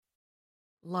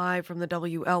Live from the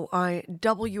WLI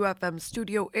WFM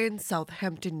studio in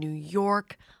Southampton, New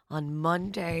York on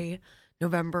Monday,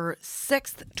 November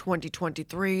 6th,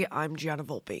 2023. I'm Gianna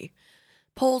Volpe.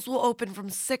 Polls will open from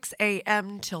 6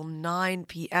 a.m. till 9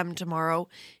 p.m. tomorrow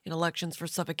in elections for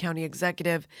Suffolk County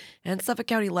Executive and Suffolk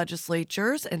County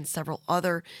legislatures and several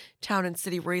other town and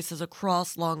city races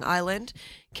across Long Island.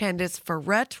 Candace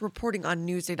Ferret reporting on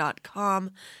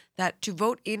Newsday.com that to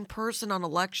vote in person on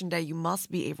Election Day, you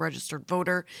must be a registered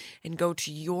voter and go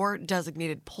to your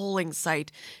designated polling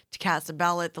site to cast a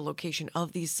ballot. The location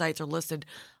of these sites are listed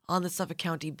on the Suffolk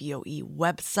County BOE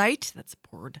website. That's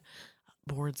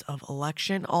Boards of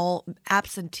Election. All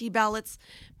absentee ballots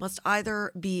must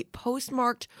either be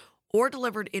postmarked or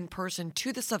delivered in person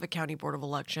to the Suffolk County Board of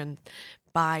Election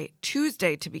by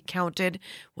Tuesday to be counted.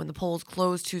 When the polls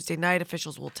close Tuesday night,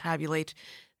 officials will tabulate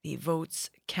the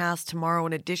votes cast tomorrow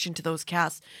in addition to those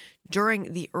cast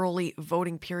during the early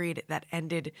voting period that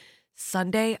ended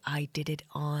Sunday. I did it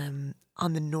on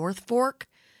the North Fork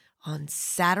on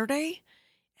Saturday,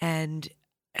 and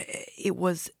I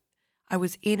was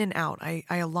in and out. I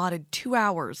allotted 2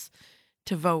 hours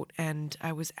to vote, and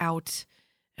I was out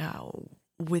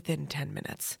within 10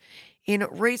 minutes. In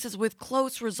races with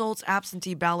close results,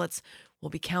 absentee ballots will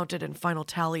be counted and final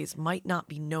tallies might not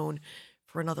be known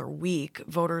for another week.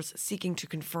 Voters seeking to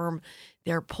confirm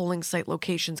their polling site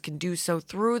locations can do so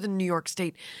through the New York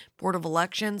State Board of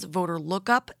Elections,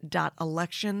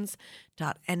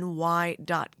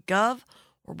 voterlookup.elections.ny.gov,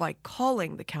 or by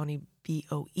calling the county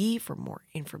BOE for more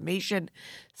information.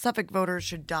 Suffolk voters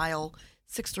should dial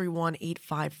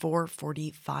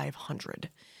 631-854-4500.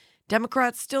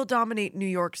 Democrats still dominate New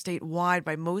York statewide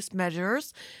by most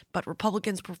measures, but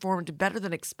Republicans performed better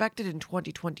than expected in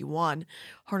 2021,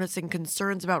 harnessing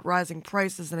concerns about rising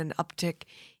prices and an uptick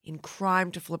in crime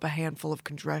to flip a handful of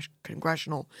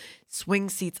congressional swing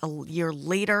seats a year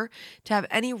later. To have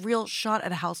any real shot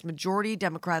at a House majority,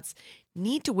 Democrats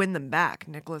need to win them back.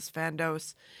 Nicholas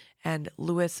Fandos and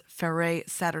Louis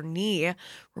Ferre-Saturny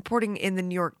reporting in the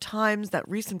New York Times that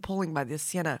recent polling by the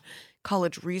Siena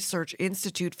College Research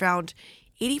Institute found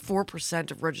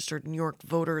 84% of registered New York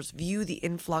voters view the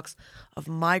influx of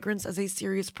migrants as a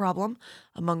serious problem.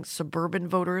 Among suburban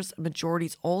voters,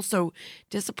 majorities also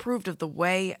disapproved of the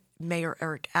way Mayor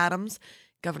Eric Adams,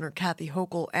 Governor Kathy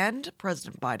Hochul, and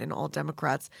President Biden, all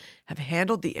Democrats, have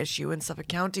handled the issue. In Suffolk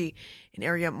County, an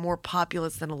area more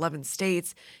populous than 11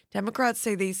 states, Democrats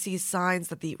say they see signs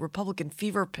that the Republican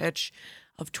fever pitch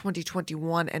of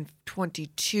 2021 and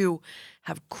 22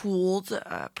 have cooled,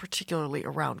 particularly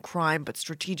around crime, but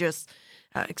strategists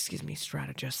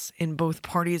in both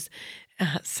parties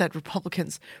said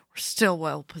Republicans were still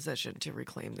well positioned to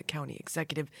reclaim the county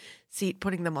executive seat,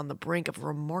 putting them on the brink of a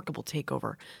remarkable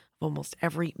takeover of almost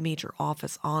every major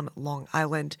office on Long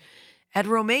Island. Ed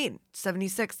Romaine,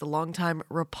 76, the longtime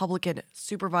Republican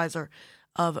supervisor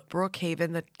of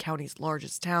Brookhaven, the county's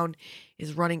largest town,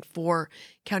 is running for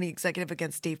county executive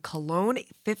against Dave Colon,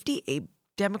 50, a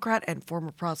Democrat and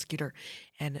former prosecutor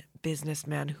and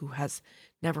businessman who has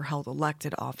never held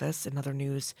elected office. In other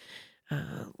news,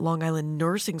 Long Island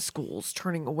nursing schools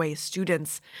turning away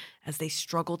students as they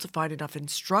struggle to find enough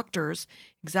instructors,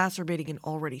 exacerbating an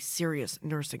already serious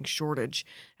nursing shortage.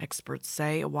 Experts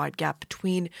say a wide gap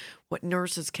between what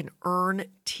nurses can earn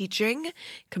teaching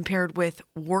compared with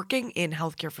working in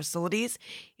healthcare facilities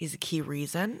is a key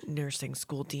reason, nursing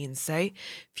school deans say.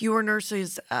 Fewer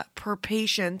nurses per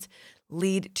patient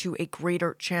lead to a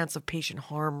greater chance of patient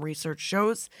harm, research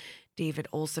shows. David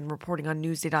Olson reporting on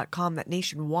Newsday.com that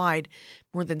nationwide,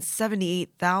 more than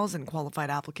 78,000 qualified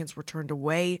applicants were turned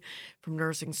away from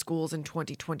nursing schools in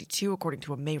 2022, according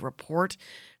to a May report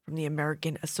from the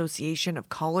American Association of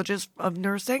Colleges of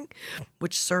Nursing,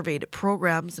 which surveyed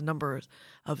programs. The number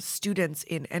of students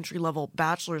in entry-level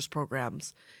bachelor's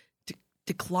programs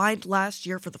declined last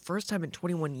year for the first time in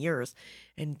 21 years,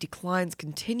 and declines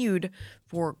continued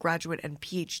for graduate and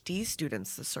PhD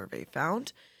students, the survey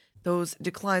found. Those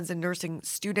declines in nursing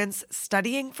students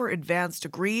studying for advanced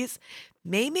degrees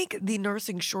may make the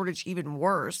nursing shortage even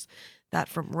worse. That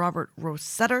from Robert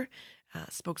Rosetter,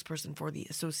 spokesperson for the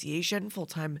association.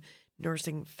 Full-time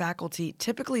nursing faculty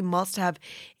typically must have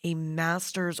a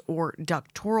master's or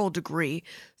doctoral degree,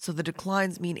 so the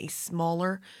declines mean a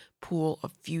smaller pool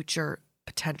of future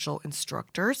potential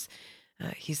instructors.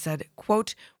 He said,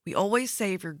 quote, "We always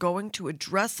say if you're going to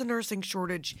address the nursing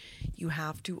shortage, you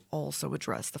have to also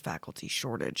address the faculty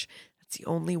shortage. That's the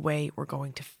only way we're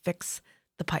going to fix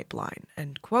the pipeline,"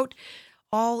 end quote.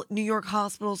 All New York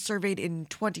hospitals surveyed in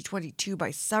 2022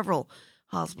 by several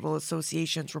hospital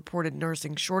associations reported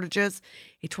nursing shortages.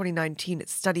 A 2019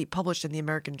 study published in the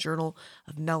American Journal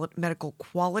of Medical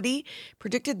Quality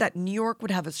predicted that New York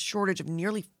would have a shortage of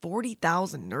nearly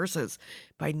 40,000 nurses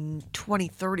by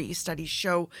 2030. Studies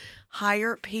show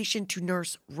higher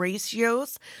patient-to-nurse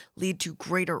ratios lead to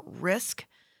greater risk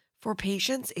for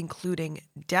patients, including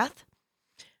death.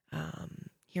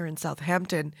 Here in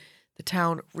Southampton, the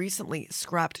town recently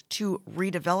scrapped 2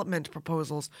 redevelopment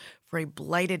proposals for a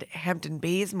blighted Hampton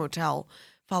Bays motel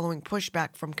following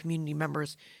pushback from community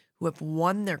members who have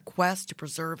won their quest to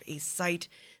preserve a site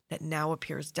that now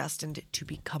appears destined to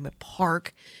become a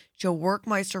park. Joe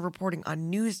Workmeister reporting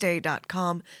on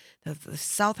Newsday.com that the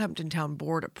Southampton Town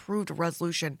Board approved a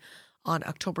resolution on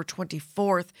October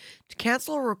 24th to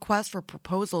cancel a request for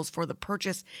proposals for the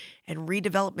purchase and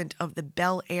redevelopment of the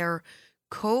Bel Air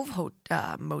Cove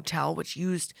Motel, which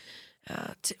used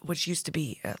to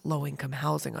be low-income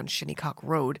housing on Shinnecock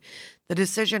Road. The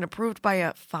decision, approved by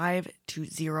a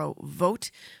 5-0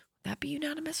 vote, that be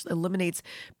unanimous, eliminates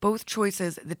both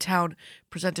choices the town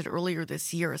presented earlier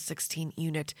this year, a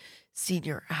 16-unit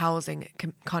senior housing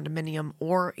condominium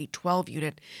or a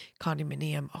 12-unit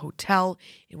condominium hotel,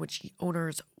 in which the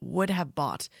owners would have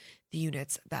bought the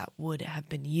units that would have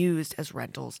been used as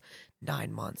rentals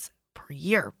 9 months per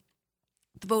year.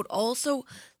 The vote also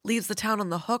leaves the town on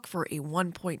the hook for a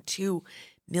 $1.2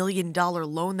 million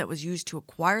loan that was used to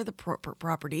acquire the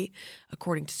property.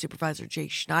 According to Supervisor Jay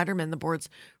Schneiderman, the board's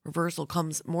reversal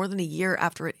comes more than a year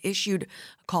after it issued a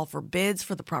call for bids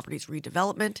for the property's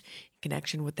redevelopment in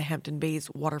connection with the Hampton Bays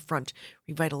waterfront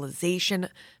revitalization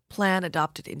plan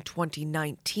adopted in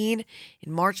 2019.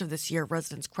 In March of this year,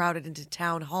 residents crowded into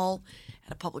Town Hall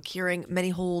at a public hearing,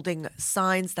 many holding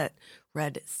signs that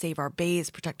read "Save Our Bays,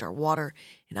 Protect Our Water,"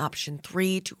 and Option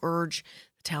 3 to urge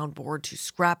the town board to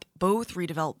scrap both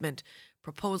redevelopment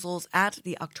proposals. At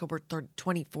the October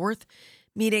 24th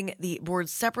meeting, the board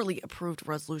separately approved a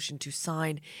resolution to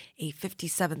sign a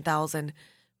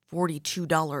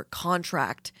 $57,042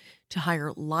 contract to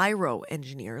hire Lyro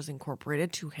Engineers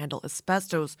Incorporated to handle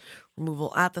asbestos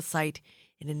removal at the site,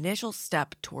 an initial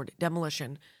step toward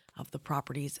demolition of the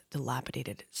property's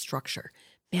dilapidated structure.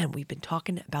 Man, we've been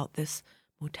talking about this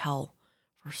motel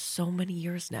for so many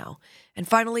years now. And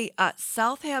finally,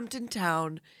 Southampton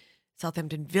Town,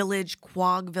 Southampton Village,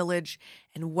 Quogue Village,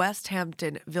 and West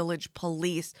Hampton Village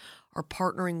Police are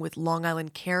partnering with Long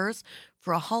Island Cares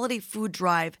for a holiday food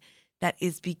drive that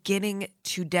is beginning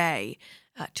today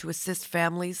to assist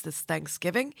families this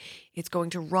Thanksgiving. It's going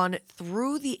to run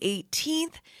through the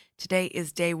 18th. Today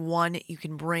is day 1. You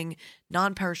can bring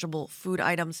non-perishable food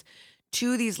items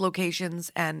to these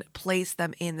locations and place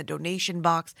them in the donation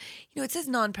box. You know, it says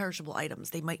non-perishable items.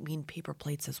 They might mean paper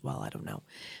plates as well. I don't know.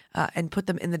 And put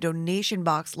them in the donation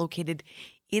box located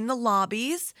in the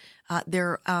lobbies.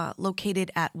 They're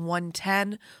located at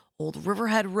 110 Old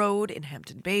Riverhead Road in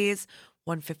Hampton Bays,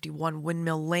 151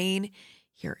 Windmill Lane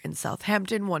here in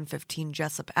Southampton, 115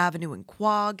 Jessup Avenue in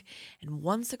Quogue, and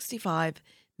 165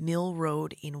 Mill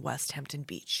Road in West Hampton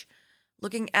Beach.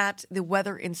 Looking at the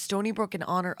weather in Stony Brook in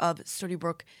honor of Stony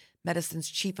Brook Medicine's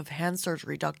Chief of Hand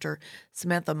Surgery, Dr.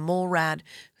 Samantha Muhlrad,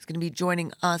 who's going to be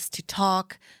joining us to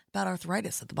talk about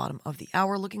arthritis at the bottom of the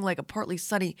hour. Looking like a partly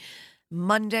sunny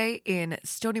Monday in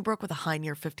Stony Brook with a high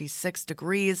near 56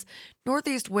 degrees.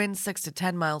 Northeast winds 6 to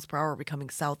 10 miles per hour,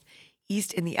 becoming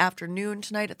southeast in the afternoon.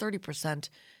 Tonight at 30%.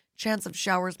 Chance of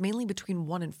showers mainly between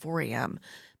 1 and 4 a.m.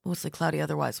 Mostly cloudy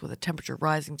otherwise, with a temperature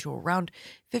rising to around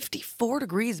 54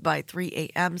 degrees by 3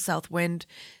 a.m. South wind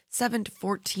 7 to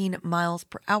 14 miles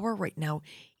per hour. Right now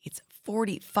it's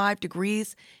 45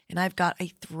 degrees, and I've got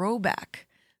a throwback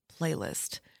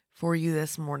playlist for you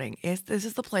this morning. This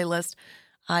is the playlist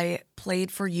I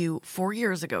played for you 4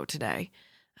 years ago today,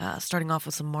 starting off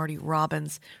with some Marty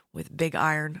Robbins with Big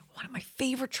Iron, one of my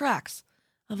favorite tracks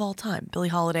of all time. Billie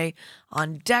Holiday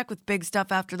on deck with Big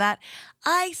Stuff after that.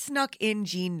 I snuck in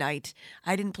Jean Knight.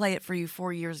 I didn't play it for you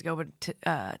 4 years ago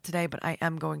today, but I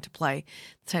am going to play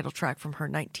the title track from her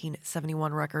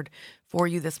 1971 record for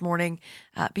you this morning.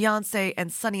 Beyonce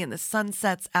and Sunny and the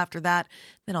Sunsets after that.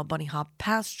 Then I'll bunny hop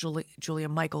past Julia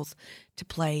Michaels to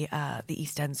play the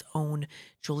East End's own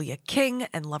Julia King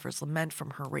and Lover's Lament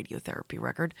from her Radiotherapy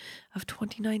record of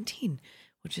 2019.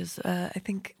 Which is, I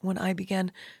think, when I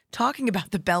began talking about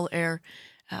the Bel Air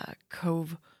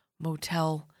Cove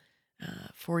Motel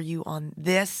for you on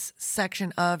this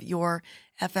section of your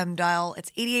FM dial.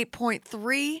 It's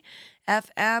 88.3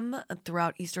 FM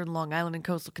throughout eastern Long Island and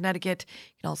coastal Connecticut.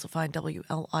 You can also find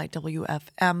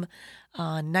WLIWFM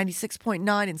on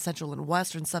 96.9 in central and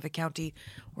western Suffolk County,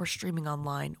 or streaming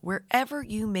online wherever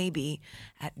you may be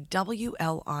at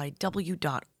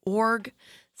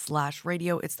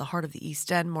WLIW.org/radio. It's the Heart of the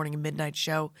East End morning and midnight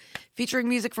show, featuring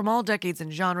music from all decades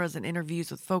and genres and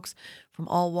interviews with folks from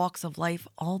all walks of life,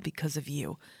 all because of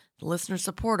you, the listener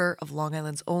supporter of Long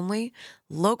Island's only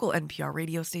local NPR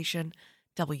radio station,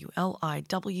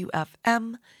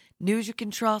 WLIWFM. News you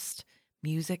can trust,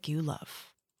 music you love.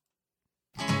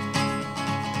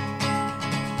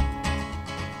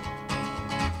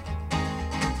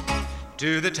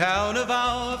 To the town of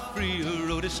our Freer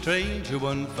rode a stranger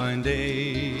one fine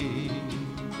day.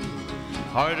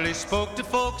 Hardly spoke to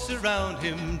folks around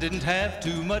him, didn't have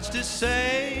too much to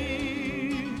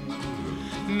say.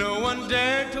 No one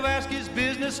dared to ask his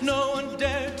business, no one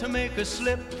dared to make a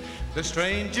slip. The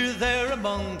stranger there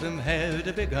among them had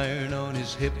a big iron on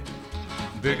his hip,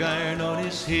 big iron on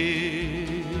his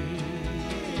hip.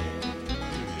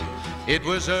 It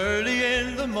was early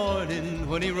in the morning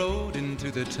when he rode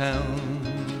into the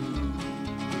town.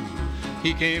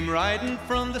 He came riding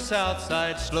from the south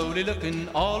side, slowly looking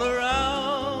all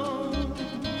around.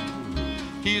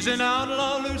 He's an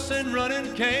outlaw, loose and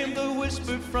running, came the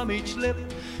whisper from each lip,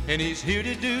 and he's here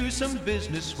to do some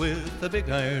business with a big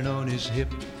iron on his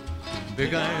hip,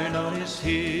 big iron on his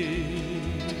hip.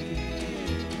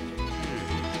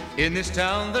 In this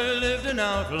town there lived an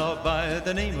outlaw by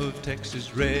the name of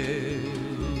Texas Red.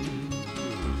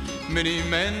 Many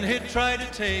men had tried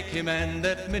to take him, and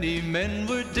that many men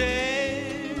were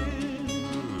dead.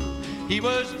 He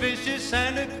was vicious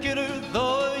and a killer,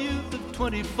 though a youth of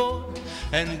 24,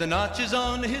 and the notches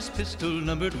on his pistol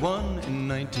numbered 1 in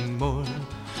 19 more,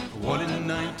 1 in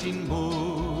 19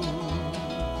 more.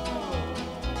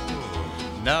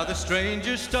 Now the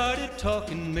stranger started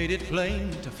talking, made it plain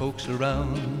to folks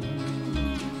around.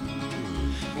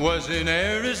 Was an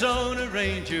Arizona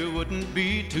Ranger, wouldn't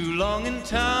be too long in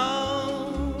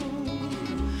town.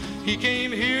 He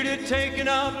came here to take an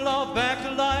outlaw back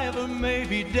alive or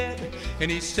maybe dead, and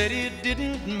he said it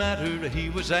didn't matter, he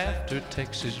was after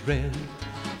Texas Red,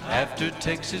 after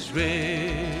Texas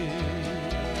Red.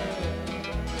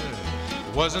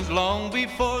 Wasn't long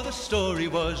before the story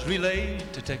was relayed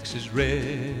to Texas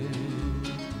Red.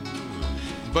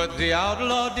 But the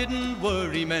outlaw didn't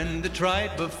worry men that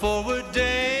tried before were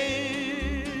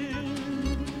dead.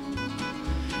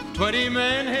 20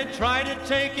 men had tried to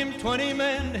take him, 20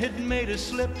 men had made a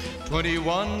slip.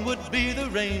 21 would be the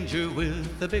ranger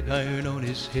with the big iron on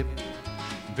his hip,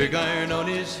 big iron on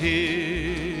his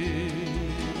hip.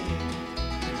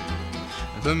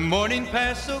 The morning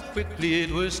passed so quickly,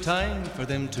 it was time for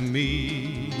them to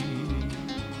meet.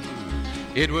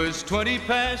 It was 20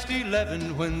 past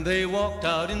 11 when they walked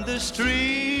out in the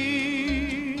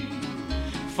street.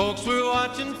 Folks were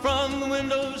watching from the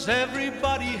windows,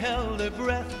 everybody held their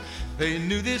breath. They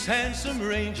knew this handsome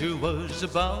ranger was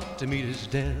about to meet his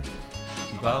death,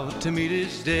 about to meet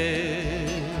his death.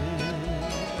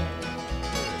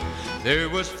 There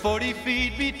was 40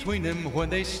 feet between them when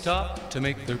they stopped to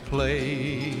make their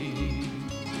play.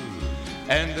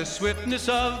 And the swiftness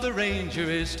of the ranger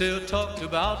is still talked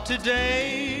about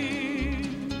today.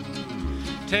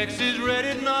 Texas Red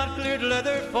had not cleared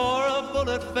leather for a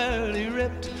bullet fairly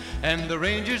ripped, and the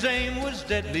ranger's aim was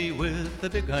deadly with the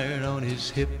big iron on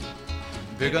his hip,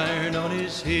 big iron on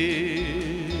his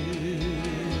hip.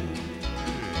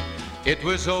 It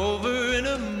was over in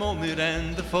a moment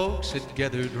and the folks had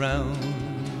gathered round.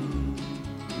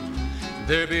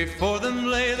 There before them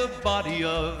lay the body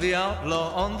of the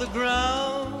outlaw on the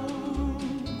ground.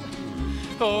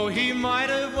 Oh, he might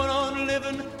have went on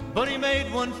living, but he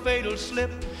made one fatal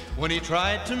slip when he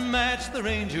tried to match the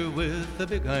ranger with the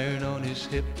big iron on his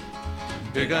hip,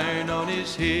 big iron on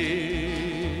his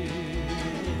hip.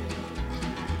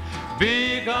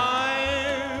 Big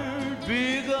iron,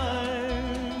 big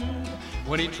iron,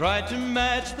 when he tried to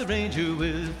match the ranger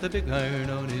with the big iron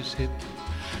on his hip,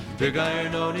 big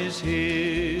iron on his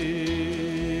hip.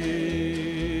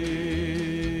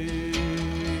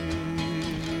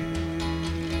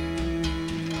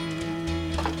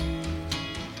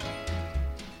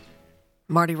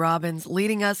 Marty Robbins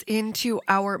leading us into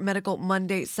our Medical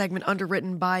Monday segment,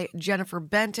 underwritten by Jennifer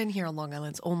Benton here on Long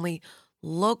Island's only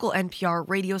local NPR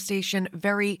radio station.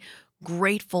 Very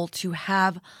grateful to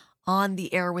have on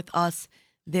the air with us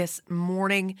this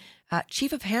morning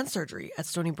Chief of Hand Surgery at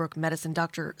Stony Brook Medicine,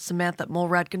 Dr. Samantha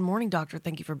Muhlrad. Good morning, doctor.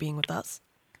 Thank you for being with us.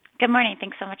 Good morning.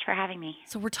 Thanks so much for having me.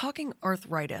 So we're talking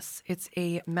arthritis. It's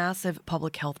a massive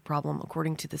public health problem,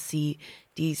 according to the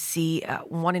CDC.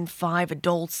 1 in 5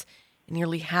 adults and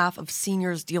nearly half of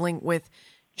seniors dealing with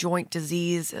joint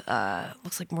disease.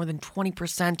 Looks like more than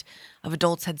 20% of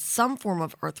adults had some form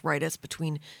of arthritis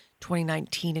between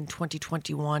 2019 and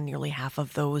 2021. Nearly half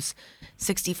of those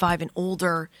 65 and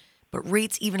older, but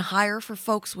rates even higher for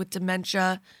folks with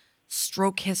dementia,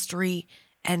 stroke history,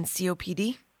 and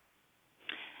COPD.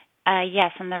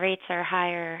 Yes, and the rates are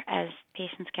higher as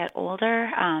patients get older.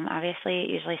 Obviously, it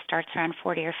usually starts around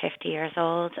 40 or 50 years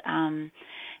old, and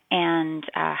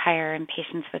higher in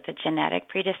patients with a genetic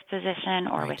predisposition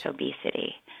or with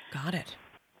obesity. Got it.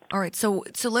 All right, so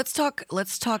let's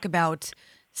talk about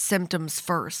symptoms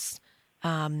first.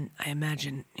 I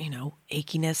imagine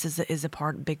achiness is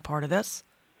a big part of this.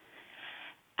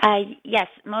 Yes,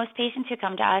 most patients who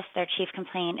come to us, their chief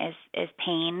complaint is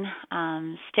pain,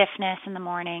 stiffness in the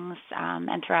mornings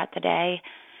and throughout the day.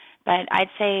 But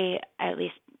I'd say at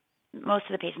least most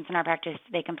of the patients in our practice,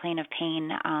 they complain of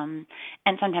pain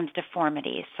and sometimes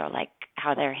deformities, so like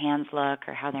how their hands look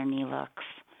or how their knee looks.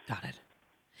 Got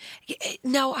it.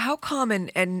 Now, how common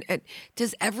and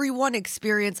does everyone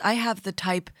experience? I have the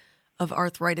type of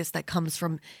arthritis that comes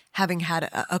from having had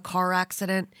a car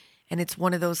accident. And it's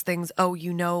one of those things,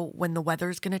 when the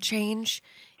weather's going to change.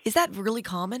 Is that really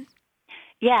common?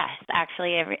 Yes,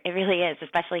 actually, it really is,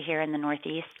 especially here in the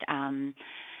Northeast.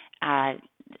 I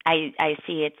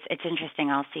see it's interesting.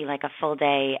 I'll see like a full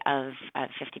day of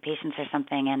 50 patients or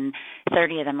something, and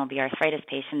 30 of them will be arthritis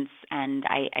patients. And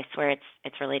I swear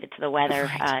it's related to the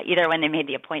weather, right. Either when they made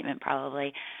the appointment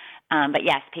probably. But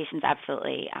yes, patients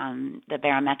absolutely. The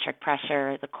barometric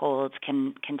pressure, the colds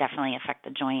can definitely affect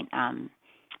the joint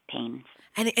pains.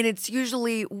 And it's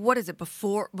usually, what is it,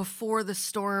 before the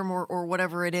storm or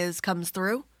whatever it is comes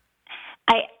through?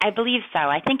 I believe so.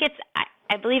 I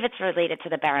believe it's related to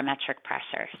the barometric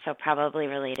pressure, so probably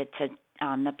related to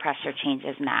the pressure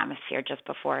changes in the atmosphere just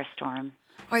before a storm.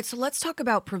 All right, so let's talk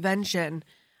about prevention,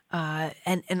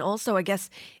 and also I guess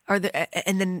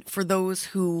and then for those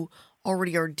who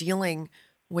already are dealing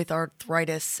with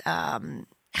arthritis, how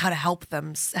to help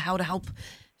them, how to help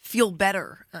feel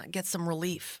better, get some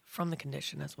relief from the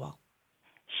condition as well.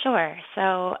 Sure.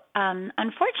 So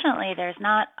unfortunately, there's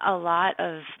not a lot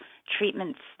of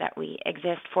treatments that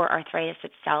exist for arthritis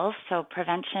itself. So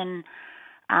prevention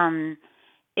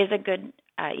is a good,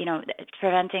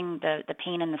 preventing the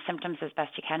pain and the symptoms as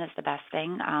best you can is the best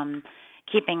thing.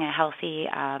 Keeping a healthy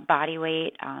body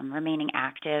weight, remaining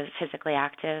active, physically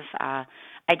active,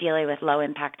 ideally with low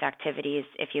impact activities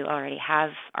if you already have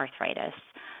arthritis.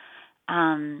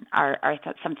 Are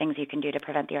some things you can do to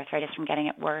prevent the arthritis from getting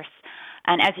it worse.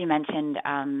 And as you mentioned,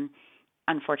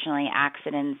 unfortunately,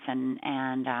 accidents and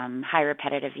high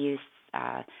repetitive use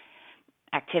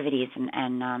activities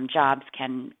and jobs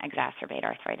can exacerbate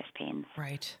arthritis pains.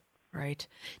 Right.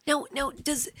 Now,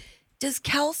 does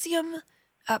calcium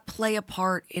play a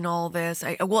part in all this?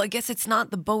 I guess it's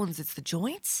not the bones; it's the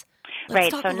joints. Let's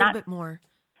talk a little bit more.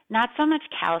 Not so much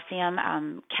calcium.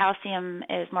 Calcium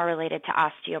is more related to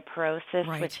osteoporosis,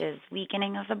 right, which is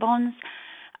weakening of the bones.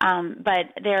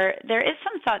 But there is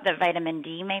some thought that vitamin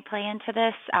D may play into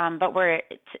this, but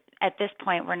at this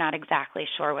point we're not exactly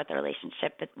sure what the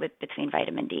relationship between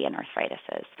vitamin D and arthritis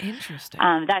is. Interesting.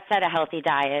 That said, a healthy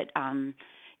diet,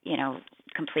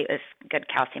 complete with good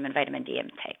calcium and vitamin D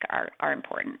intake are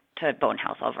important to bone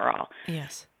health overall.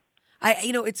 Yes.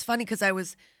 It's funny because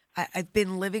I've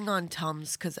been living on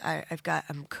Tums because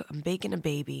I'm baking a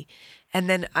baby, and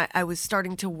then I was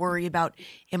starting to worry about,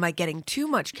 am I getting too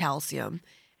much calcium?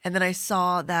 And then I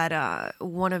saw that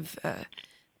one of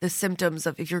the symptoms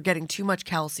of if you're getting too much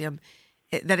calcium,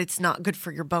 that it's not good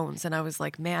for your bones. And I was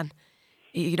like, man,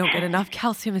 you don't get enough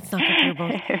calcium, it's not good for your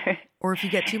bones. Or if you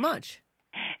get too much.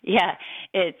 Yeah,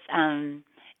 it's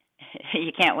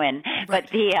you can't win. Right. But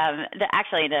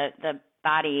the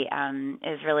body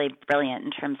is really brilliant in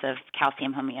terms of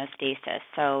calcium homeostasis.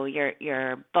 So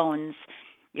your bones,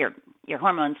 your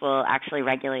hormones will actually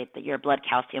regulate your blood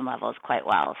calcium levels quite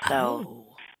well. So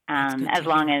as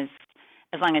long as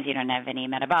you don't have any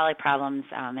metabolic problems,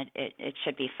 it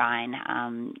should be fine.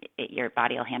 Your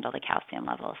body will handle the calcium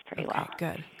levels pretty well.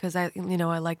 Good, because I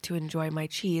like to enjoy my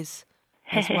cheese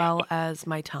as well as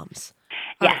my Tums.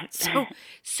 Yeah. Right.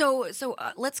 So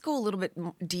let's go a little bit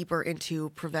deeper into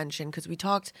prevention because you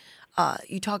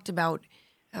talked about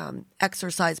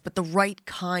exercise, but the right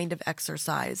kind of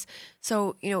exercise.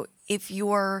 So, if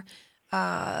you're,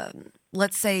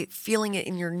 let's say, feeling it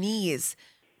in your knees,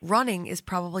 running is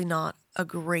probably not a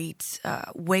great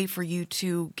way for you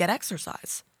to get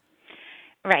exercise.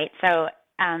 Right. So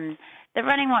the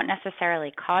running won't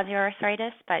necessarily cause your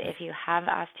arthritis, but if you have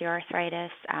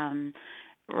osteoarthritis,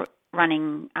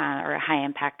 running or a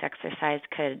high-impact exercise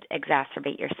could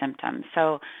exacerbate your symptoms.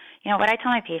 So, what I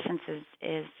tell my patients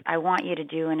is I want you to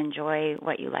do and enjoy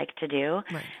what you like to do.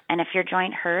 Right. And if your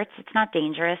joint hurts, it's not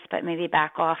dangerous, but maybe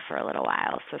back off for a little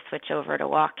while. So switch over to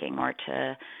walking or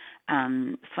to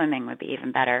swimming would be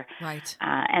even better. Right.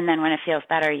 And then when it feels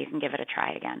better, you can give it a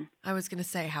try again. I was going to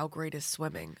say, how great is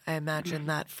swimming? I imagine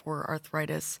that for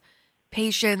arthritis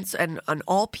patients and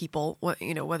all people,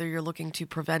 whether you're looking to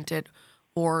prevent it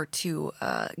or to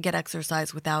get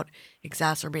exercise without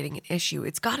exacerbating an issue,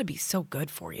 it's got to be so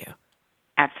good for you.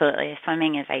 Absolutely.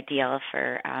 Swimming is ideal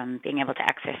for being able to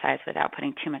exercise without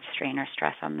putting too much strain or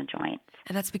stress on the joints.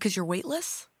 And that's because you're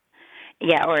weightless?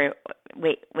 Yeah, or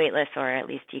weightless, or at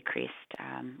least decreased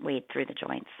weight through the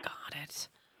joints. Got it.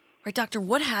 All right, doctor,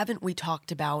 what haven't we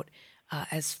talked about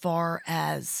as far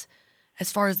as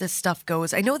this stuff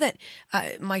goes? I know that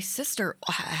my sister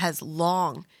has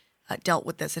long dealt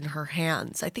with this in her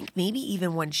hands. I think maybe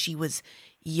even when she was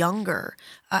younger.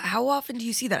 How often do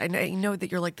you see that? I know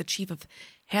that you're like the chief of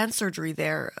hand surgery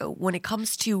there. When it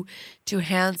comes to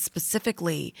hands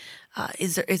specifically,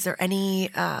 is there any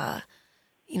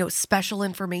special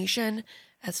information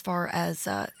as far as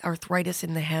arthritis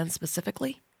in the hand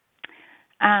specifically?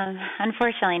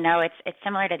 Unfortunately, no. It's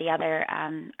similar to the other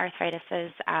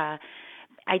arthritises.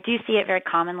 I do see it very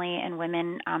commonly in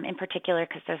women, in particular,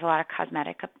 because there's a lot of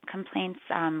cosmetic complaints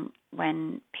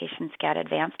when patients get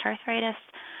advanced arthritis.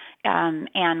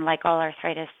 And like all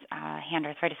arthritis, hand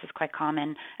arthritis is quite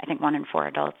common. I think 1 in 4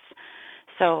 adults.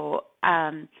 So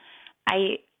I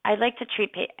like to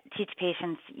teach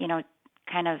patients,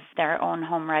 kind of their own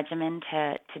home regimen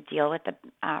to deal with the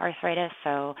arthritis.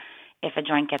 So if a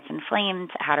joint gets inflamed,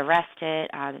 how to rest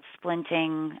it,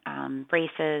 splinting,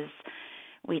 braces.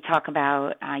 We talk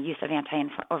about use of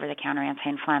over-the-counter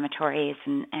anti-inflammatories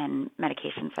and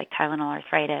medications like Tylenol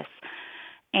arthritis.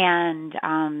 And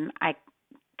I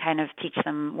kind of teach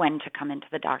them when to come into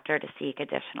the doctor to seek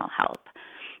additional help,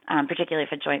 particularly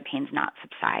if a joint pain's not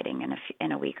subsiding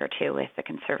in a week or two with the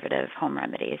conservative home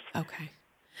remedies. Okay.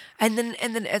 And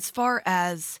then as far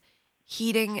as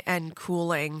heating and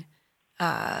cooling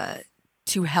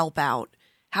to help out,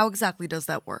 how exactly does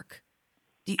that work?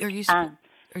 Are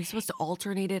you supposed to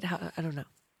alternate it? I don't know.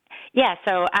 Yeah,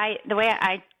 so the way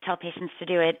I tell patients to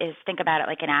do it is think about it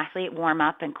like an athlete, warm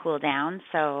up and cool down.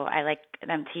 So I like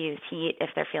them to use heat if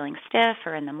they're feeling stiff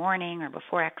or in the morning or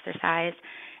before exercise.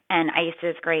 And ice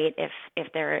is great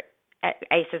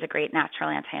ice is a great natural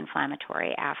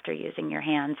anti-inflammatory after using your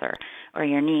hands or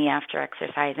your knee after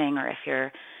exercising, or if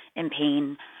you're in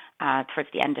pain towards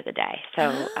the end of the day.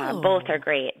 So both are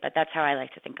great, but that's how I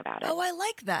like to think about it. Oh, I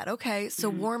like that. Okay, so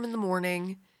warm in the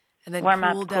morning and then warm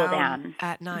cool up, down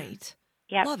at night.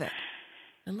 Yeah, Love it.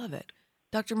 I love it.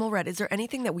 Dr. Muhlrad, is there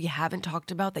anything that we haven't talked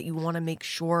about that you want to make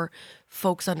sure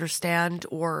folks understand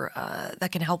or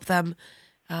that can help them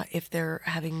if they're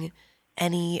having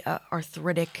any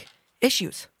arthritic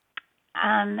issues?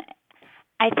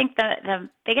 I think the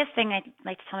biggest thing I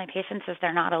like to tell my patients is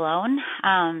they're not alone.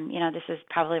 This is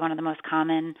probably one of the most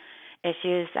common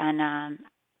issues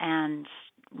and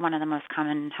one of the most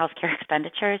common healthcare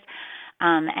expenditures,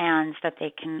 and that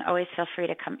they can always feel free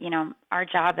to come. Our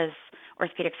job as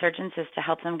orthopedic surgeons is to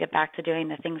help them get back to doing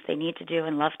the things they need to do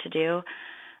and love to do,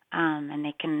 and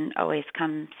they can always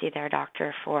come see their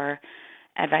doctor for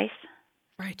advice.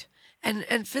 Right.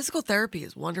 And physical therapy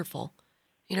is wonderful.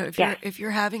 If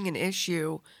you're having an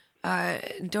issue,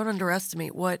 don't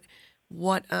underestimate what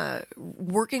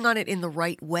working on it in the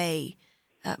right way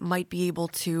might be able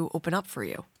to open up for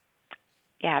you.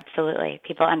 Yeah, absolutely.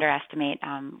 People underestimate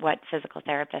what physical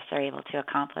therapists are able to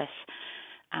accomplish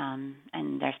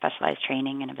and their specialized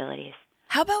training and abilities.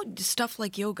 How about stuff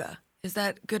like yoga? Is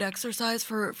that good exercise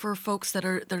for folks that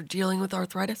are dealing with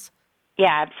arthritis?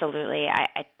 Yeah, absolutely.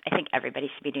 I think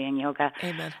everybody should be doing yoga.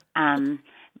 Amen.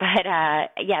 But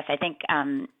yes, I think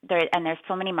there's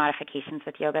so many modifications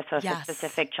with yoga. So if a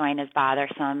specific joint is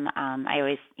bothersome, I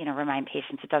always remind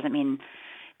patients it doesn't mean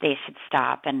they should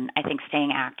stop. And I think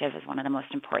staying active is one of the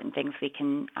most important things we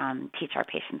can teach our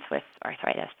patients with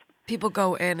arthritis. People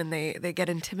go in and they get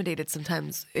intimidated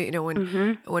sometimes,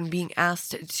 when being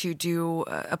asked to do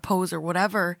a pose or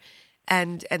whatever,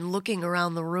 and looking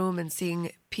around the room and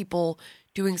seeing people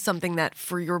doing something that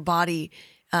for your body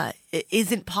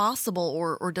isn't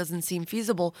possible or doesn't seem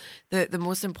feasible. The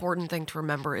most important thing to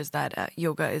remember is that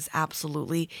yoga is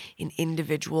absolutely an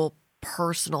individual,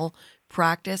 personal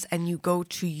practice, and you go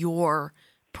to your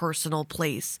personal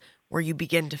place where you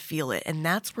begin to feel it, and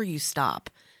that's where you stop.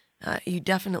 You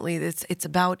definitely, it's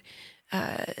about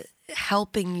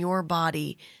helping your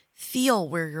body feel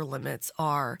where your limits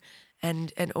are,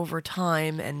 and over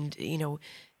time, and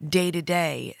day to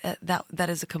day, that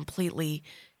is a completely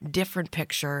different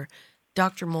picture.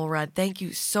 Dr. Muhlrad, thank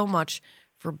you so much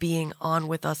for being on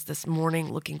with us this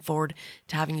morning. Looking forward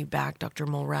to having you back. Dr.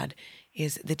 Muhlrad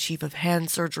is the chief of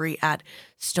hand surgery at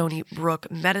Stony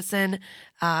Brook Medicine.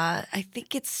 I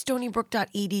think it's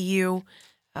stonybrook.edu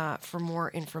for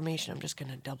more information. I'm just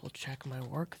going to double check my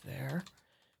work there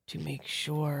to make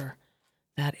sure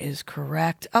that is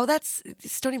correct. Oh, that's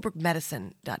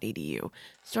stonybrookmedicine.edu.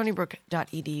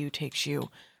 Stonybrook.edu takes you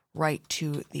right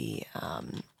to the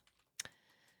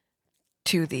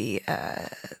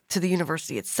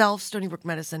university itself. Stony Brook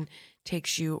Medicine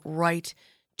takes you right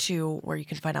to where you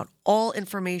can find out all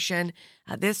information.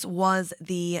 This was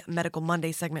the Medical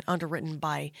Monday segment, underwritten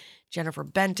by Jennifer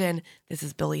Benton. This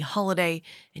is Billie Holiday,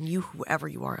 and you, whoever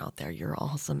you are out there, you're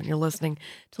awesome, and you're listening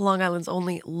to Long Island's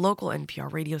only local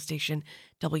NPR radio station,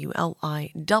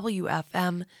 WLIWFM.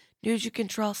 News you can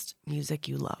trust, music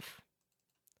you love.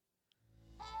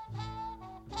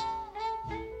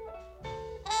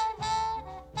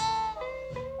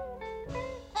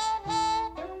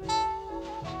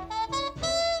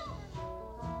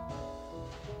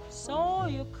 So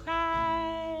you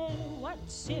cry,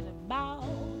 what's it about,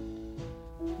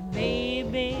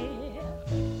 baby?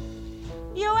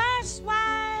 You ask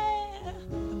why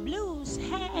the blues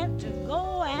had to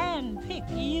go and pick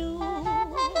you.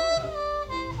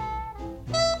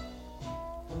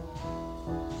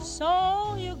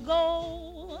 So you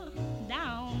go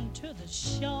down to the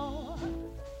shore,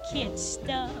 kid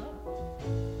stuff.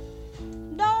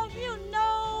 Don't you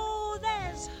know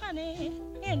there's honey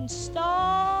in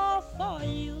store for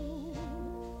you?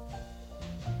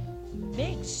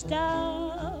 Big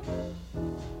stuff.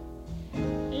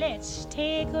 Let's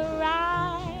take a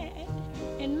ride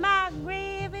in my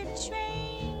gravy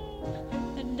train.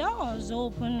 The doors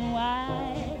open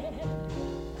wide.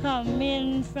 Come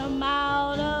in from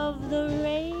out of the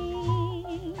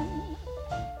rain.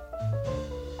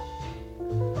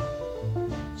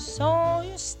 So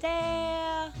you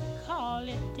stare, call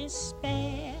it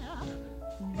despair,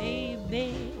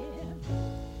 baby.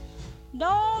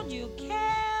 Don't you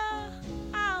care?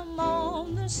 I'm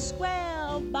on the square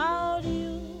about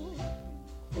you.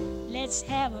 Let's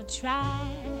have a try.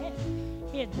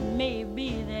 It may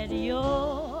be that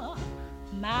you're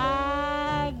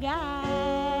my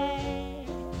guy.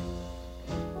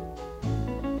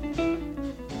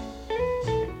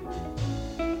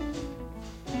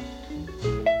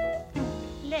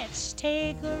 Let's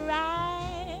take a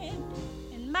ride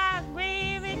in my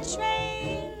gravy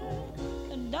train.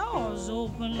 The doors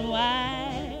open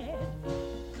wide.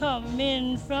 Come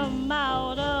in from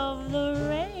out of the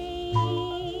rain.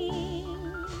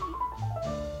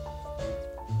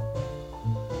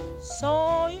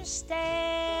 So you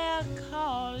stare,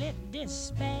 call it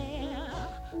despair,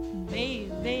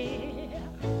 baby.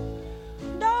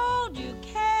 Don't you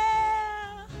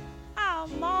care?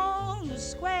 I'm on the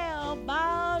square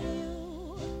about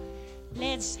you.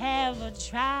 Let's have a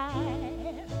try.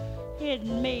 It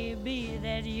may be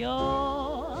that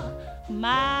you're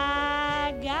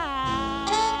my guy.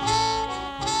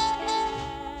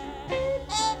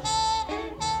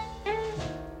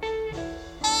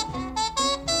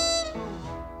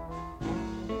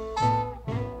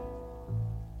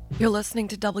 You're listening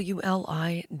to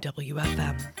WLIWFM.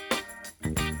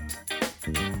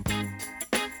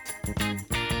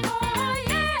 Oh,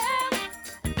 yeah.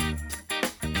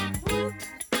 Woo.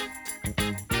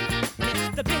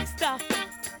 Mr. Big Stuff.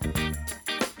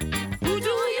 Who do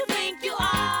you think you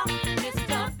are,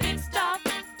 Mr. Big Stuff?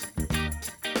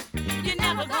 You're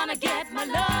never gonna get my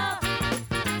love.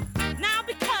 Now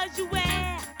because you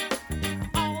wear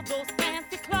all those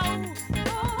fancy clothes.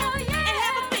 Oh, yeah. And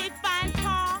have a big fine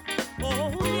car.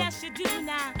 Oh, yes, you do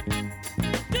now.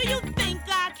 Do you think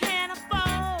I can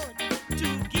afford to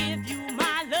give you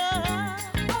my love?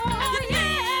 Oh, you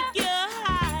think you're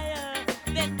higher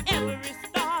than every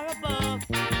star above,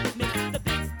 Mr.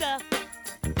 Big Stuff?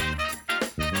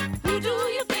 Who do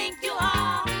you think you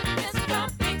are,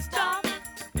 Mr. Big Stuff?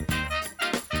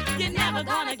 You're never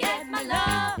gonna get my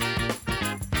love.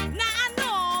 Now I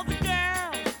know all the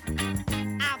girls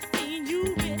I've seen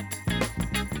you with.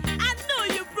 I know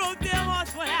you broke their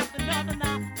hearts one after another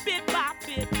now, bit by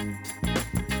bit.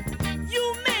 You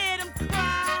made them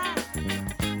cry.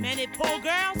 Many poor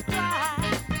girls cry.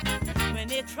 When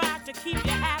they try to keep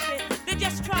you happy, they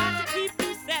just try to keep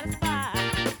you satisfied.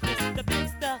 Mr. Big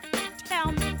Stuff,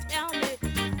 tell me,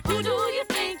 who do you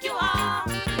think you are,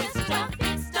 Mr.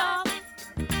 Big Stuff?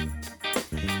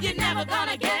 You're never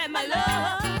gonna get my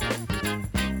love.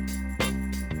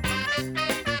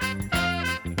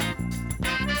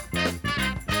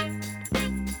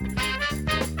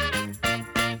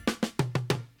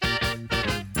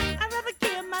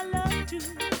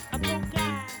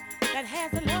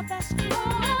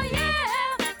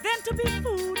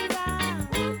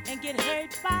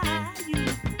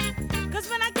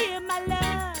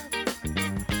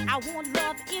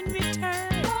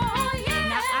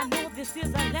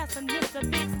 is a lesson, Mr.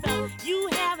 Big Stuff, you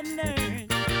haven't learned.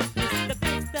 Mr.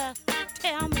 Big Stuff,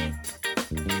 tell me,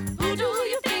 who do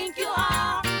you think you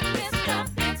are,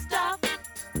 Mr. Big Stuff?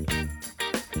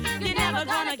 You're never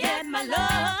gonna get my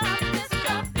love,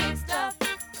 Mr. Big Stuff.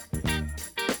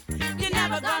 You're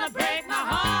never gonna break my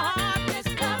heart,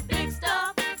 Mr. Big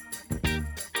Stuff.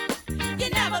 You're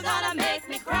never gonna make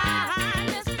me cry,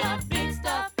 Mr. Big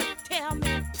Stuff. Tell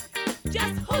me,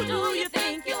 just who do you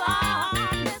think you are,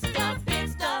 Mr. Big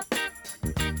Stuff?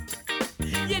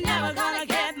 You're never gonna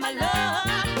get my love,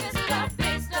 Mr.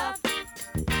 Big Stuff.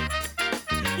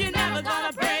 You're never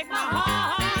gonna break my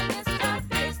heart, Mr.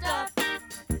 Big Stuff.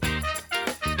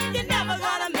 You're never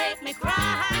gonna make me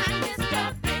cry,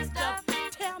 Mr. Big Stuff.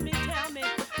 Tell me,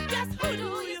 just who do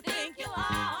you think you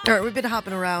are? All right, we've been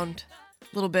hopping around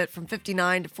a little bit from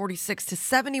 59 to 46 to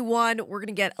 71. We're going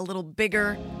to get a little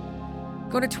bigger.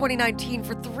 Going to 2019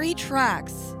 for 3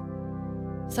 tracks.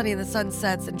 Sunny and the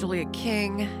Sunsets and Julia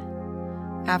King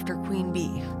after Queen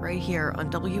Bee right here on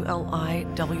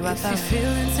WLIWFM. If you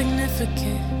feel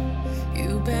insignificant,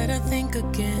 you better think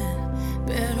again.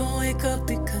 Better wake up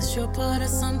because you're part of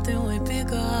something way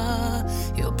bigger.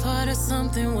 You're part of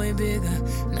something way bigger.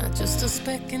 Not just a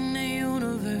speck in the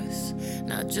universe,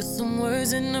 not just some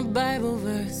words in a Bible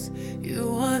verse.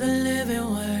 You are the living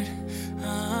word.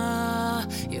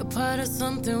 You're part of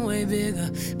something way bigger.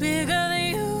 Bigger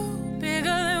than you, bigger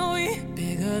than we,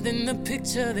 bigger than the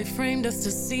picture they framed us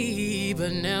to see.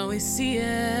 But now we see it,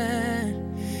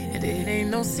 and it ain't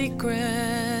no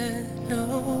secret,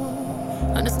 no.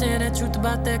 Understand that truth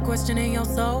about that question in your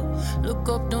soul. Look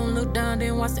up, don't look down,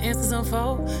 then watch the answers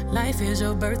unfold. Life is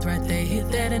your birthright, they hit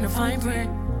that in the fine print.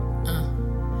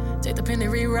 Take the pen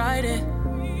and rewrite it.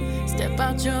 Step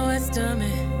out your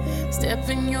estimate, step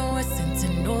in your essence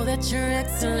and know that you're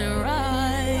excellent.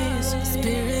 Rise,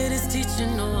 Spirit is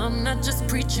teaching, no, I'm not just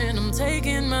preaching, I'm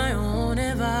taking my own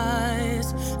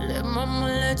advice. Let mama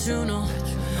let you know,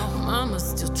 mama's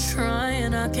still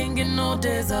trying, I can't get no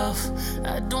days off.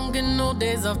 I don't get no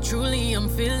days off, truly I'm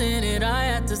feeling it. I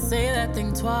had to say that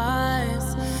thing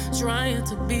twice. Trying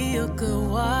to be a good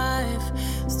wife,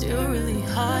 still really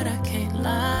hard, I can't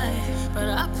lie. But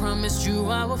I promised you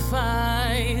I would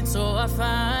fight, so I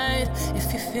fight.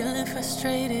 If you're feeling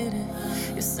frustrated and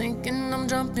you're sinking, I'm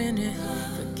jumping in.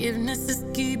 Forgiveness is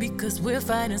key because we're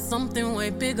fighting something way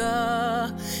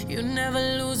bigger. You never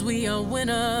lose, we are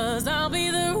winners. I'll be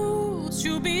the roots,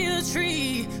 you be the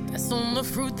tree. That's on the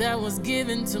fruit that was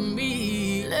given to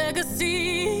me.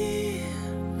 Legacy,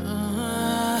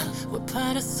 we're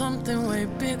part of something way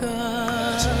bigger.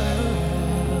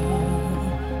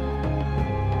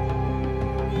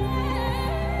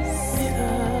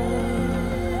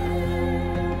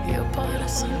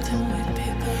 Something way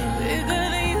bigger. Bigger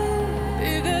than you,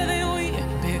 bigger than we,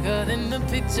 bigger than the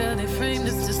picture they framed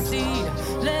us to see.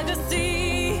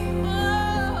 Legacy,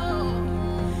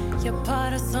 you're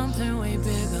part of something way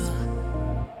bigger.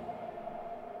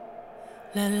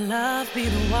 Let love be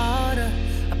the water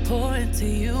I pour into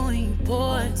you and you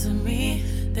pour into me.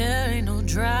 There ain't no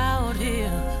drought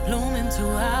here, bloom into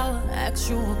our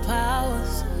actual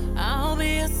powers. I'll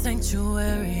be a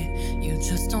sanctuary, you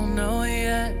just don't know it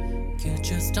yet. You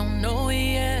just don't know it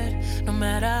yet. No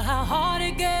matter how hard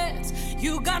it gets,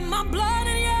 you got my blood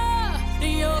in you,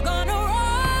 and you're gonna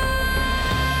rise.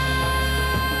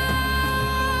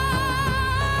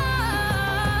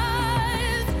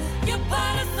 You're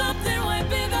part of something way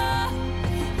bigger.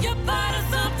 You're part of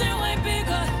something way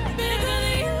bigger. Bigger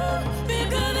than you,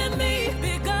 bigger than me,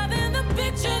 bigger than the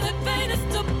picture that paint us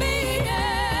to be.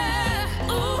 Yeah.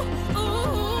 Ooh,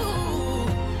 ooh,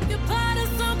 you're part of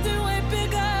something way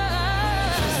bigger.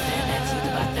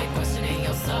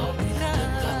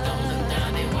 Look up, don't look down,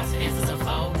 then watch the answers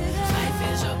unfold. Life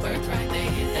is your birthright, they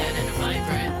hit that in the fine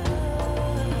print.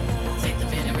 Take the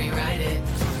pen and rewrite it.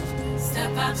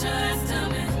 Step out your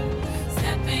estimate,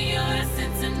 step in your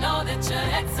essence and know that you're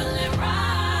excellent.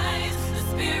 Rise, the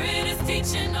Spirit is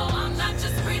teaching, no, I'm not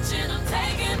just preaching, I'm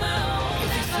taking my own.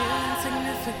 If you feel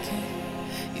insignificant,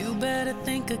 you better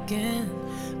think again.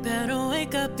 Better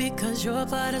wake up because you're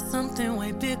part of something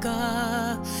way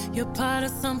bigger. You're part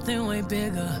of something way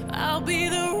bigger. I'll be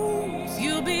the roots,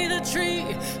 you'll be the tree.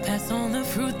 Pass on the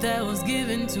fruit that was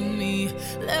given to me.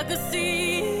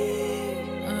 Legacy,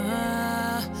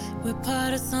 we're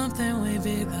part of something way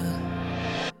bigger.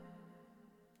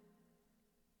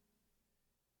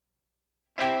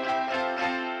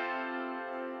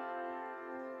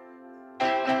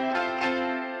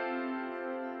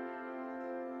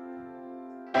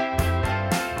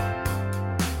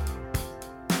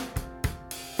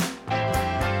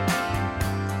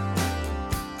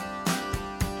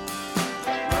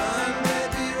 Run,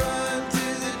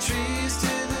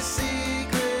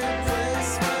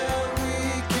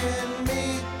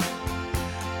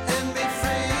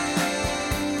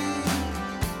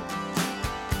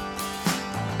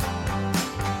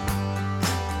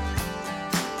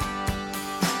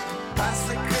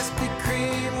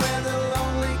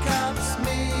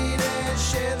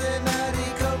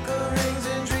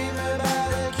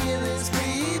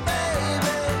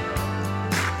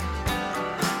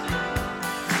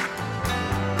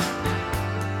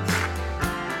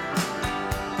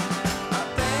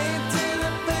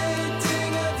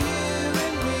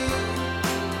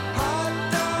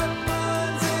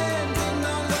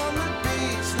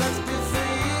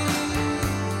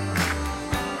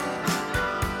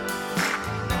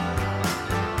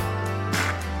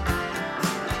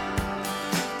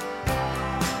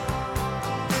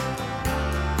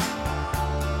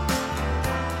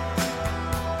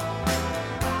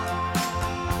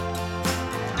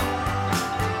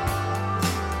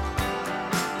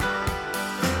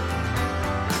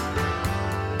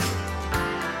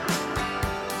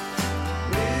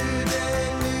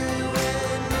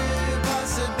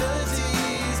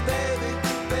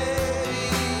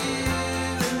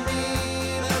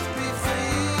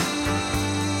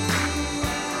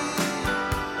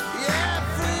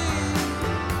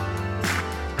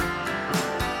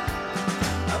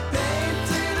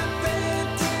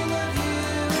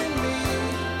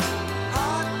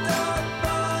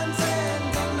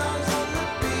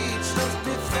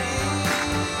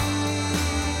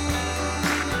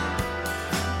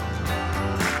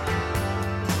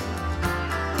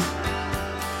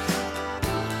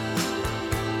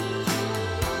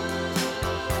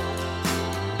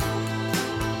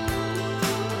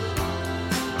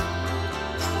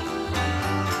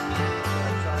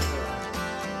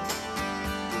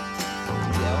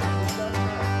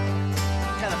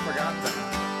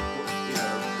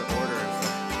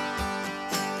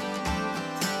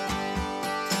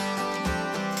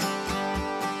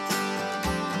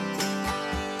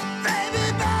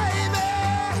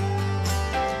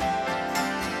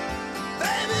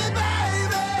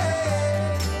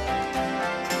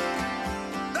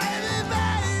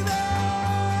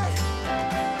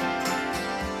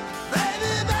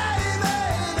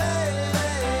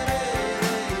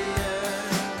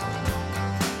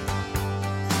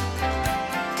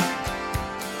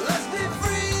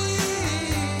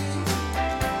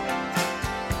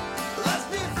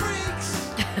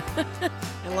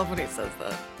 I love when he says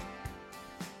that.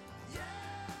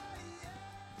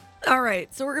 All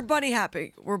right, so we're bunny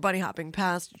hopping. We're bunny hopping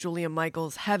past Julia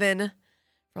Michaels' Heaven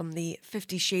from the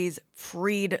 50 Shades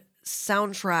Freed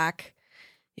soundtrack.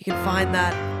 You can find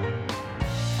that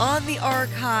on the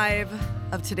archive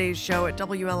of today's show at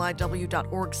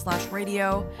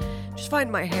wliw.org/radio. Just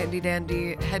find my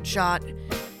handy-dandy headshot,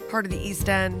 part of the East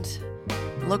End.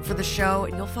 Look for the show,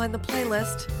 and you'll find the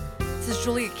playlist. This is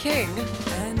Julia King,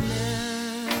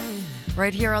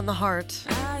 right here on The Heart,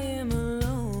 on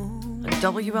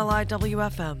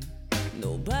WLIW-FM.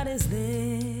 Nobody's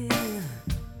there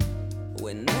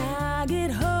when I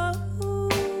get home.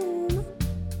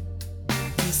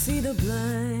 You see the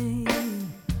blind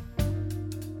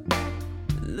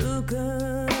look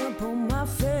up on my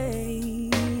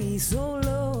face so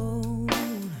low.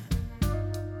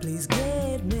 Please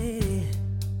get me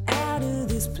out of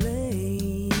this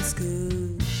place,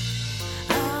 'cause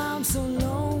I'm so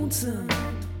lonesome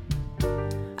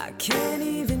I can't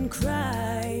even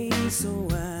cry. So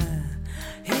I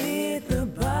hit the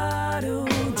bottle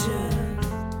just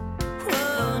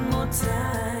one more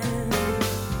time.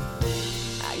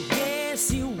 I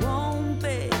guess you won't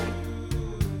be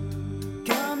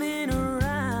coming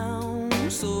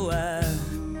around, so I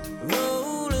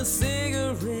roll a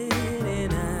cigarette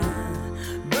and I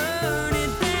burn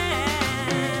it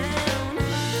down.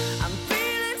 I'm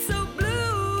feeling so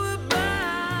blue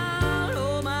about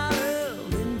all my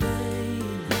love in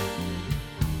vain,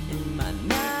 and my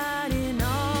knight in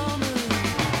armor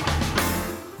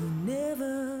who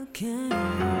never came.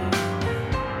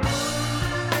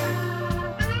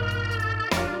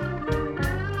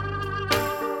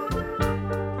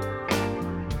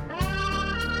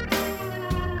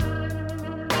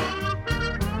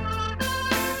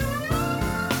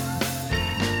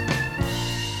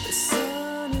 The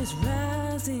sun is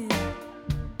rising,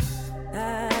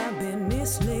 I've been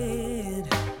misled.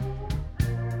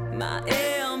 My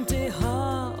empty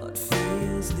heart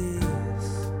feels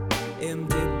this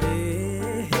empty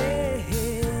bed.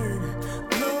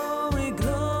 Glory,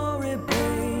 glory,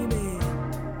 baby,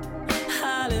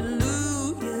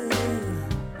 hallelujah.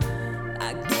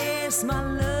 I guess my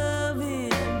loving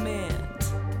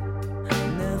meant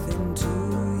nothing to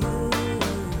you,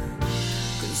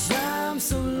 'cause I'm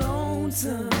so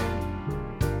lonesome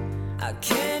I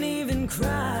can't even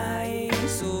cry.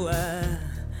 So I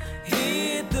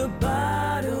hit the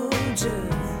bottle just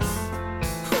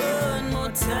one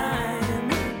more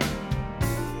time.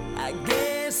 I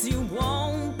guess you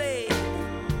won't be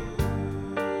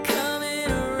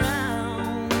coming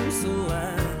around, so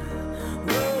I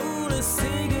roll a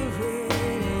cigarette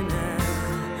and I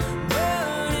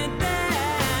burn it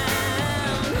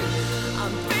down.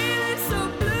 I'm feeling so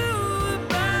blue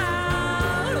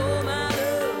about all my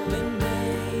love in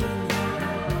vain,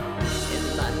 and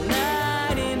my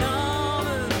knight in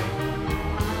armor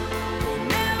who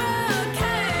never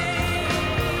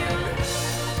came.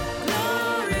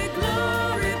 Glory,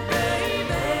 glory,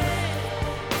 baby,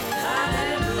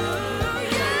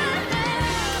 hallelujah.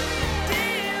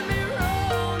 Did me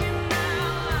wrong and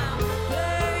now I'm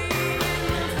playing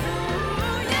the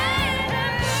fool.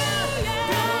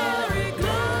 Glory,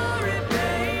 glory,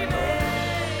 baby,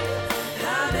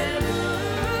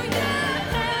 hallelujah.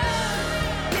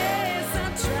 Yes, I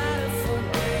try to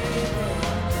forget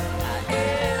I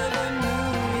ever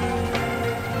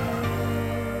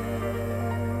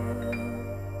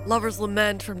knew. Lover's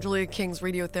Lament from Julia King's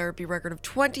Radiotherapy record of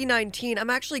 2019. I'm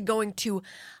actually going to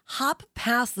hop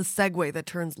past the segue that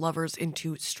turns lovers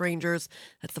into strangers.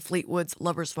 That's the Fleetwood's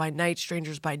Lovers by Night,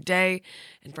 Strangers by Day,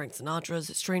 and Frank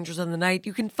Sinatra's Strangers in the Night.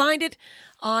 You can find it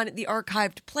on the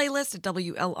archived playlist at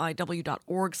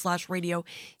wliw.org/radio.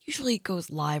 Usually it goes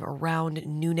live around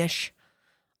noonish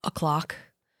o'clock.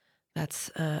 That's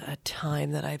a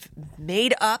time that I've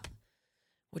made up,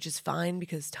 which is fine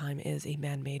because time is a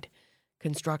man-made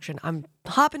construction. I'm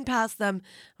hopping past them.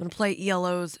 I'm going to play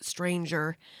ELO's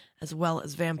Stranger, as well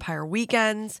as Vampire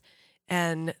Weekends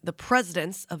and the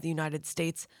Presidents of the United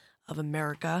States of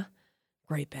America.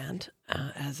 Great band,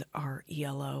 as are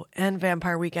ELO and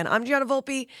Vampire Weekend. I'm Gianna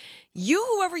Volpe. You,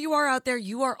 whoever you are out there,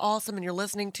 you are awesome, and you're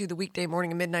listening to the weekday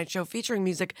morning and midnight show featuring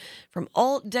music from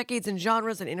all decades and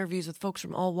genres and interviews with folks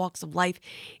from all walks of life.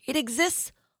 It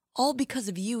exists all because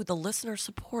of you, the listener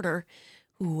supporter,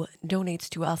 who donates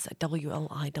to us at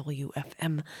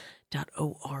wliwfm.org.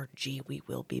 We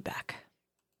will be back.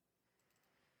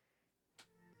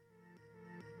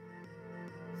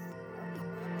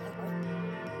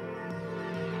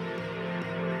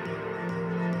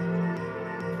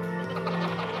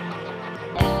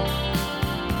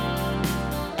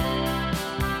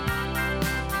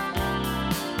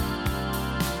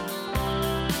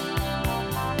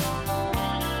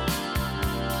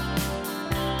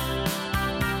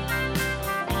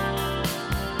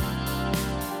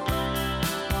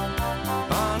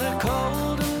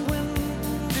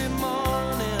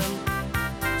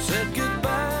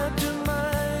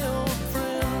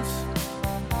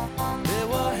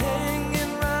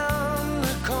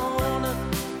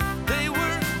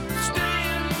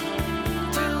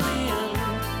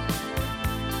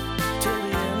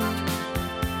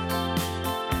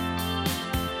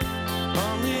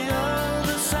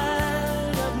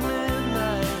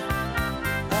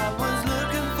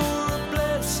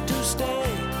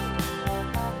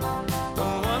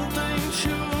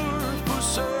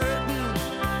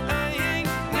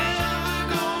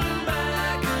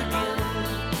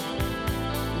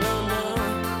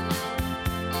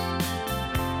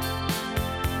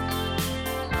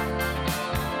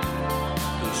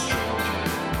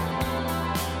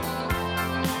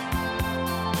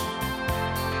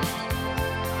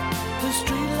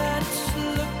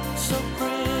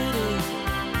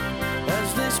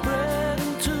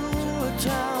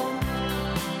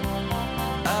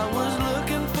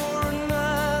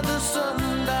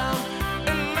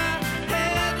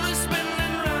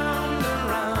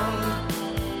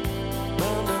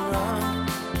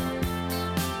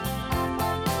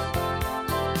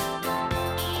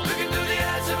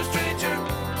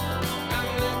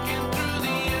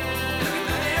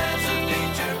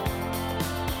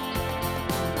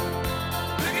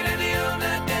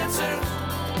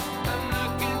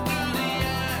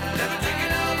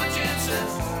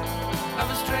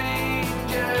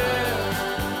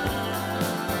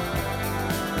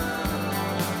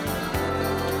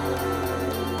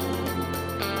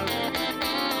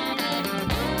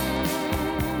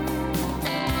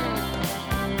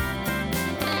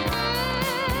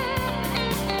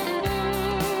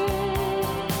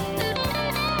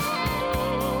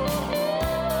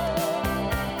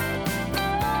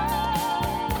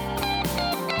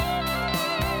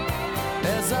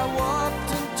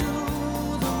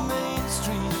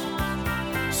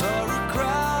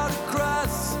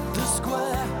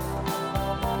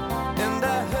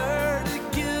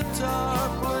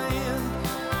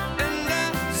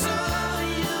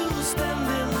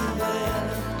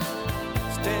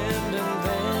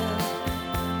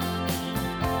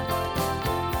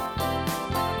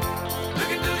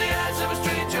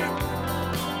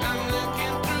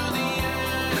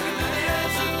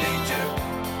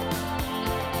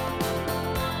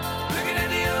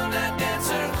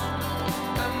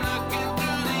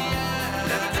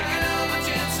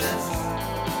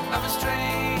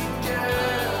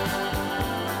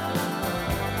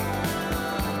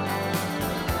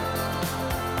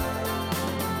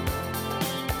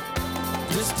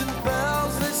 Distant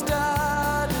bells, they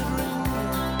started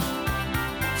ringing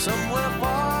somewhere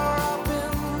far up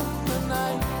in the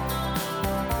night,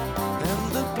 and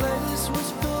the place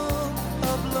was full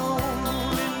of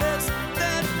loneliness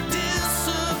that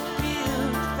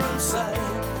disappeared from sight.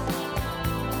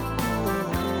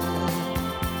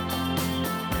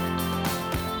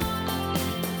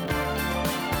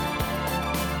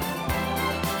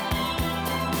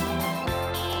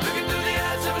 Looking through the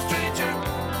eyes of a stranger,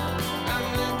 I'm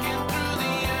looking through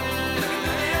the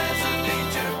eyes of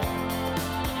nature.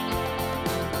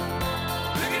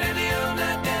 Looking at the old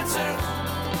night dancer,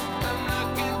 I'm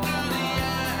looking through the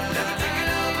eyes. Never taking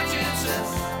all my chances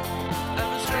of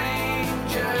a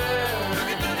stranger.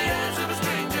 Looking through the eyes of a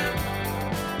stranger.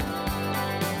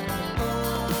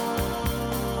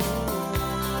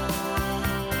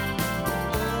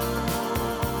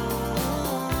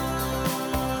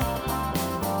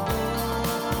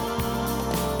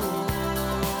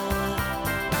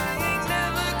 I ain't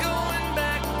never going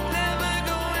back, never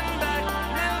going back,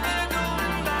 never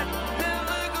going back,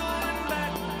 never going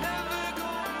back, never going back, never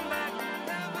going back,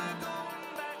 never going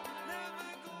back.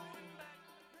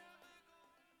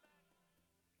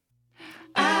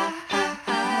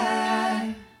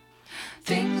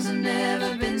 Things have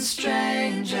never been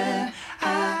stranger.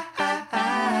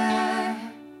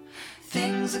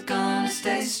 Things are gonna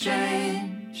stay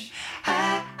strange.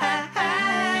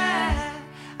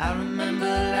 I remember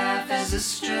life as a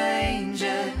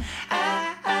stranger.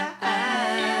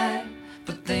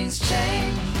 But things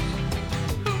change.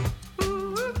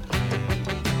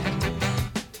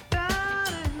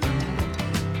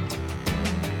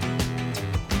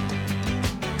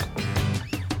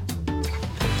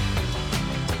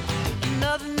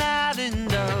 Another night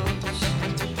indoors,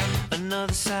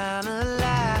 another sign of life,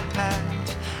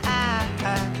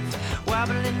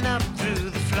 wobbling up through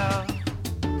the floor.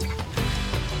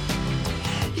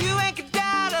 You ain't a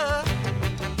doubter.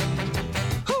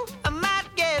 I might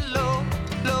get low,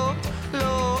 low,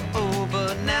 low,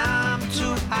 but now I'm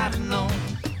too high to know.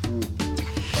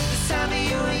 The sound of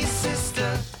you and your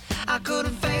sister, I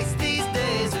couldn't face these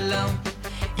days alone.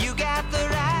 You got the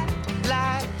right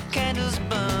light, candles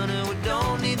burning, we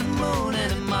don't need the moon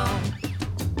anymore.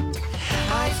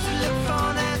 I used to look for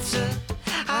an answer,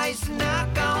 I used to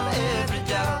knock on every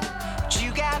door, but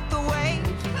you got the weight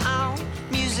on,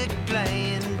 music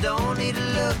playing, don't need to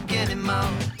look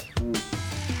anymore.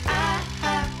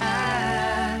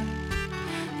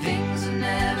 Things have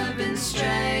never been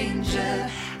stranger.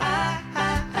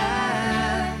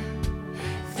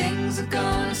 Things are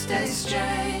gonna stay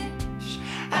strange.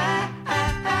 I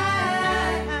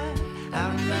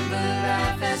remember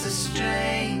life as a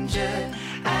stranger.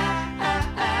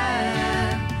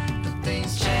 But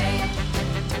things change.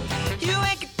 You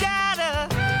ain't a doubter.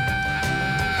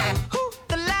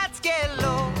 The lights get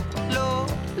low, low,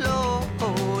 low,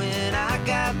 and I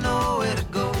got nowhere to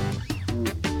go.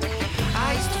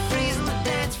 I used to freeze on the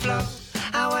dance floor.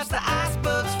 I watched the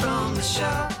icebergs from the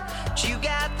shore. But you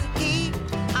got the heat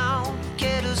on,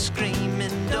 kettle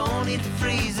screaming, don't need to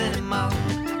freeze anymore.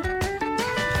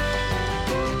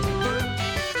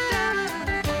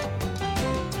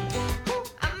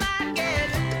 I might get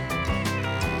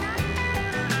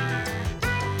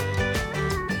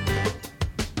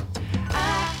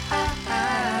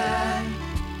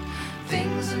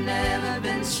things have never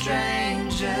been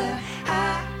stranger.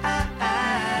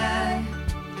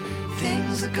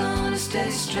 Things are gonna stay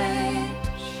strange.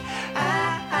 I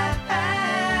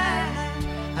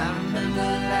remember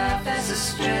life as a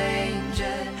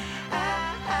stranger.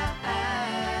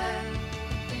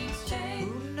 Things change.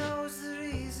 Who knows the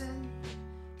reason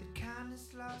that kindness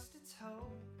lost its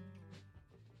hold?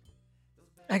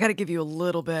 I got to give you a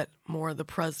little bit more of the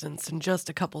presidents in just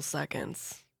a couple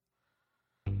seconds.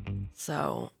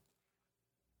 So,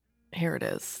 here it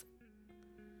is.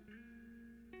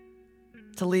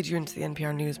 To lead you into the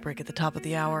NPR news break at the top of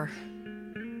the hour.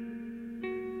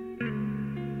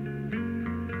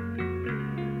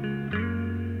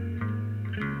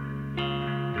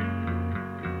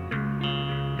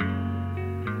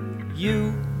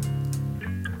 You,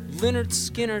 Leonard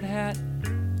Skinner hat,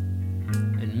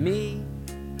 and me,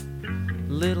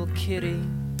 little kitty,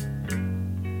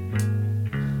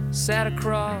 sat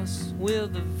across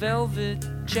with a velvet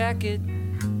jacket,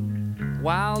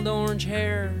 wild orange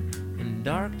hair, and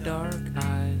dark, dark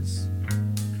eyes.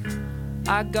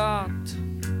 I gawked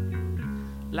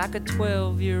like a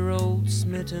 12-year-old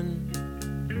smitten.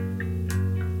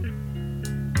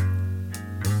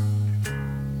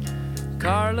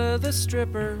 Carla the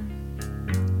stripper,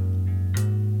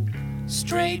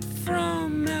 straight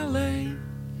from L.A.,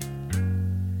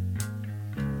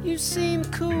 You seem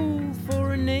cool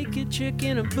for a naked chick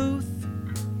in a booth.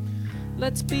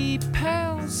 Let's be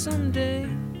pals someday.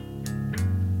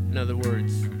 In other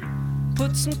words,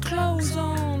 put some clothes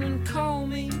on and call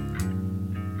me.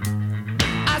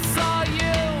 I saw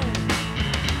you,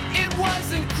 it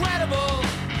was incredible.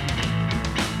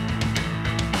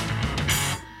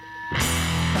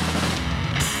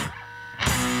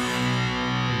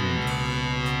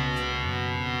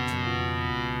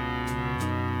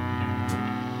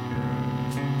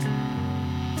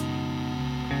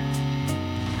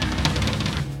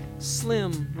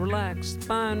 Slim, relaxed,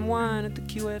 buying wine at the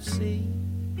QFC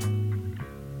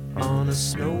on a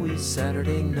snowy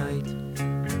Saturday night.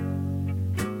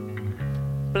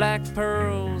 Black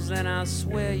pearls, and I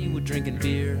swear you were drinking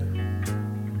beer.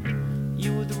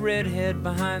 You were the redhead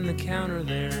behind the counter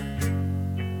there.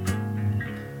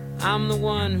 I'm the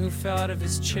one who fell out of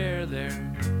his chair there.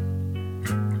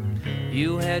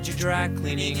 You had your dry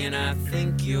cleaning, and I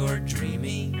think you're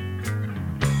dreaming.